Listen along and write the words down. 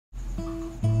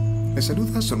Le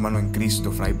saluda a su hermano en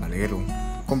Cristo, Fray Valero,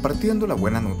 compartiendo la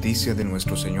buena noticia de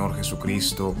nuestro Señor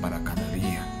Jesucristo para cada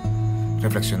día.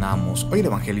 Reflexionamos hoy el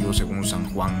Evangelio según San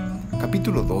Juan,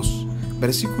 capítulo 2,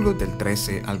 versículos del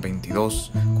 13 al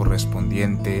 22,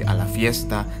 correspondiente a la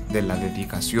fiesta de la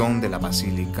dedicación de la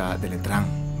Basílica de Letrán.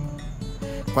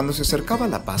 Cuando se acercaba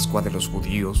la Pascua de los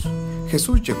judíos,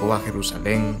 Jesús llegó a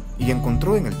Jerusalén y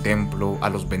encontró en el templo a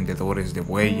los vendedores de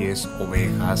bueyes,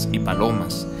 ovejas y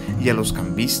palomas, y a los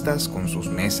cambistas con sus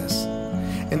mesas.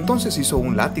 Entonces hizo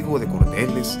un látigo de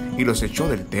cordeles y los echó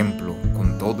del templo,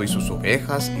 con todo y sus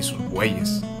ovejas y sus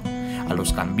bueyes. A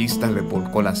los cambistas les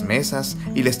volcó las mesas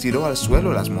y les tiró al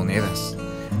suelo las monedas.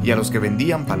 Y a los que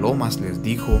vendían palomas les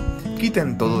dijo: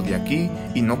 quiten todo de aquí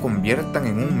y no conviertan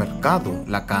en un mercado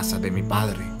la casa de mi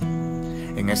Padre.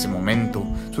 En ese momento,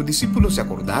 sus discípulos se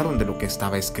acordaron de lo que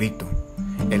estaba escrito: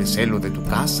 el celo de tu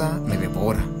casa me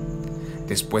devora.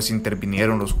 Después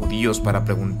intervinieron los judíos para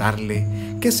preguntarle: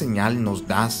 ¿qué señal nos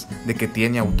das de que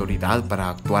tiene autoridad para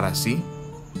actuar así?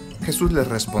 Jesús les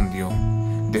respondió: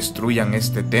 destruyan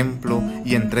este templo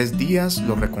y en 3 días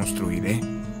lo reconstruiré.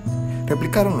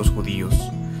 Replicaron los judíos: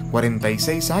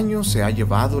 46 años se ha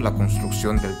llevado la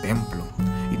construcción del templo,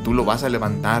 ¿y tú lo vas a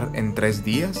levantar en 3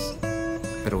 días?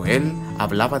 Pero él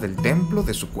hablaba del templo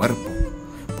de su cuerpo.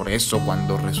 Por eso,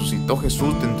 cuando resucitó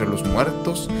Jesús de entre los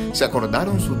muertos, se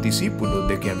acordaron sus discípulos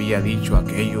de que había dicho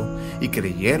aquello y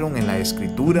creyeron en la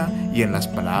Escritura y en las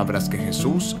palabras que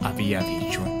Jesús había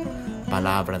dicho.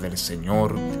 Palabra del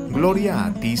Señor, gloria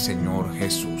a ti, Señor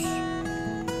Jesús.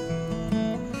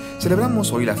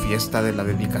 Celebramos hoy la fiesta de la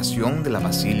dedicación de la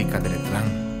Basílica de Letrán.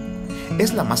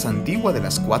 Es la más antigua de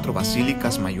las 4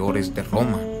 basílicas mayores de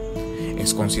Roma.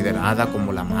 Es considerada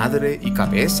como la madre y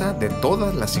cabeza de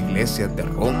todas las iglesias de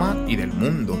Roma y del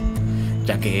mundo,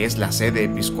 ya que es la sede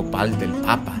episcopal del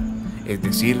Papa, es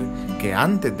decir, que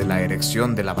antes de la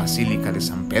erección de la Basílica de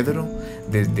San Pedro,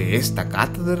 desde esta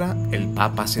cátedra el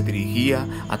Papa se dirigía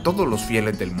a todos los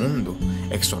fieles del mundo,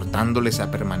 exhortándoles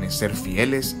a permanecer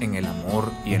fieles en el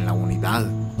amor y en la unidad.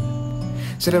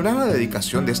 Celebrar la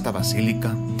dedicación de esta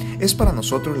basílica es para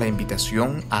nosotros la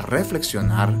invitación a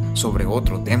reflexionar sobre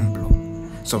otro templo,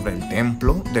 sobre el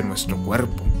templo de nuestro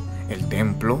cuerpo, el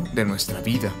templo de nuestra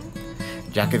vida,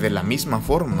 ya que de la misma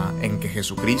forma en que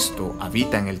Jesucristo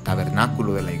habita en el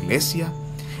tabernáculo de la iglesia,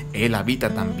 Él habita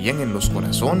también en los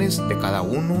corazones de cada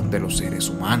uno de los seres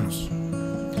humanos.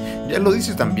 Ya lo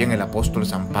dice también el apóstol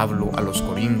San Pablo a los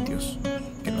Corintios,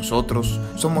 que nosotros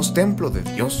somos templo de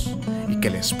Dios y que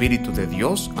el Espíritu de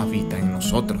Dios habita en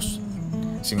nosotros.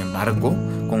 Sin embargo,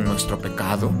 con nuestro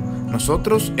pecado,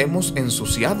 nosotros hemos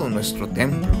ensuciado nuestro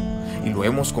templo y lo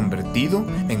hemos convertido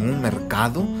en un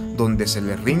mercado donde se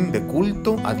le rinde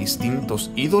culto a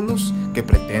distintos ídolos que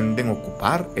pretenden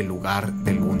ocupar el lugar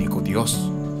del único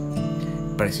Dios.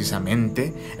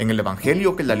 Precisamente, en el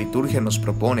Evangelio que la liturgia nos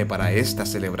propone para esta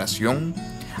celebración,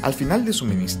 al final de su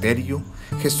ministerio,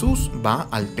 Jesús va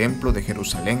al templo de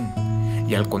Jerusalén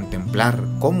y al contemplar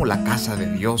cómo la casa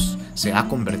de Dios se ha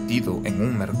convertido en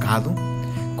un mercado,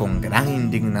 con gran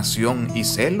indignación y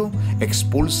celo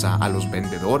expulsa a los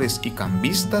vendedores y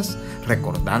cambistas,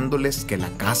 recordándoles que la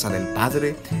casa del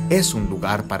Padre es un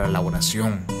lugar para la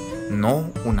oración,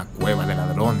 no una cueva de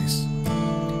ladrones.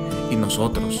 ¿Y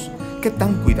nosotros, qué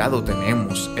tan cuidado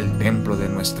tenemos el templo de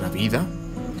nuestra vida?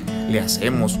 ¿Le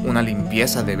hacemos una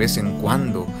limpieza de vez en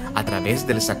cuando a través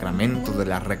del sacramento de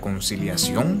la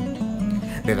reconciliación?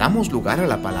 ¿Le damos lugar a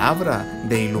la palabra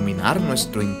de iluminar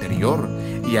nuestro interior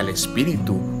y al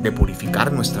Espíritu de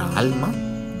purificar nuestra alma?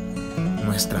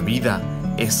 ¿Nuestra vida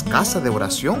es casa de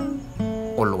oración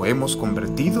o lo hemos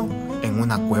convertido en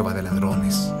una cueva de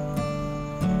ladrones?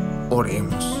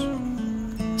 Oremos.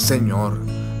 Señor,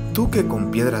 tú que con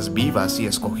piedras vivas y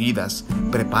escogidas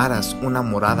preparas una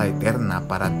morada eterna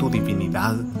para tu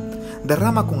divinidad,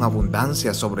 derrama con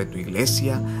abundancia sobre tu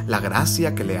iglesia la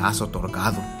gracia que le has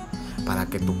otorgado, para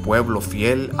que tu pueblo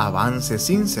fiel avance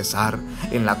sin cesar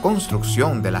en la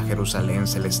construcción de la Jerusalén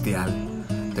celestial.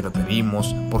 Te lo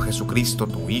pedimos por Jesucristo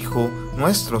tu Hijo,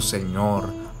 nuestro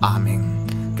Señor. Amén.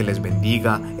 Que les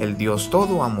bendiga el Dios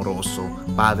todo amoroso,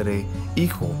 Padre,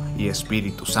 Hijo y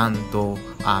Espíritu Santo.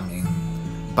 Amén.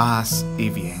 Paz y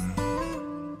bien.